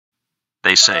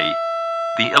They say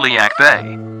the iliac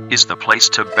bay is the place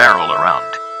to barrel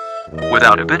around,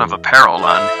 without a bit of apparel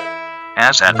on,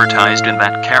 as advertised in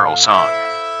that carol song,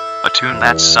 a tune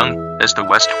that's sung as the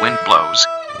west wind blows,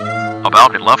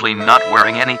 about it lovely not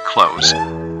wearing any clothes,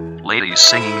 ladies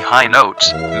singing high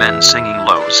notes, men singing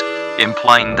lows,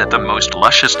 implying that the most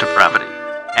luscious depravity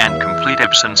and complete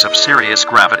absence of serious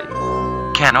gravity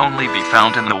can only be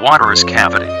found in the water's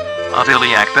cavity of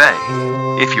iliac bay.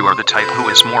 If you are the type who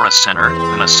is more a sinner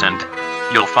than a saint,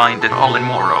 you'll find it all in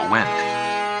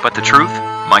Morrowind. But the truth,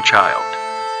 my child,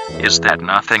 is that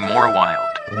nothing more wild,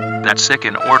 that sick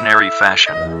in ordinary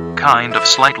fashion, kind of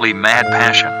slightly mad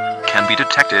passion, can be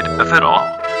detected, if at all,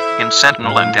 in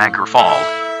Sentinel and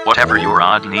Daggerfall. Whatever your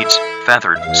odd needs,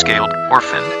 feathered, scaled, or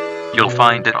finned, you'll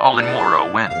find it all in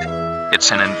Morrowind.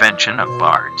 It's an invention of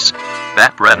bards,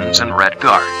 that Bretons and Red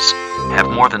Guards have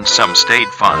more than some staid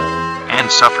fun, and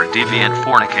suffer deviant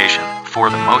fornication, for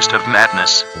the most of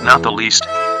madness, not the least,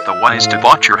 the wise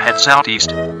debauch your heads out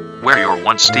east, where your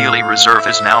once steely reserve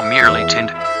is now merely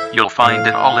tinned. You'll find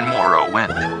it all in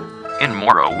Morrowind. In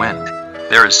Morrowind,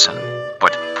 there is sin,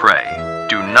 but, pray,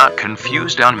 do not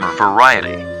confuse Dunmer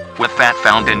variety with that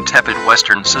found in tepid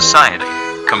Western society,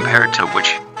 compared to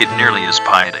which it nearly is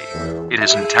piety. It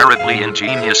isn't terribly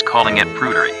ingenious calling it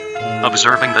prudery,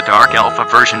 observing the dark elf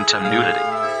aversion to nudity.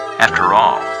 After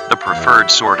all, the preferred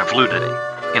sort of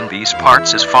ludity in these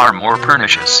parts is far more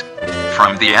pernicious.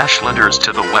 From the ashlanders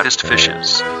to the wettest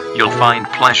fishes, you'll find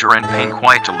pleasure and pain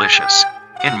quite delicious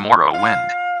in Morrowind.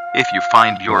 If you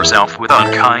find yourself with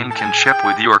unkind kinship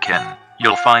with your kin,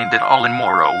 you'll find it all in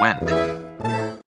Morrowind.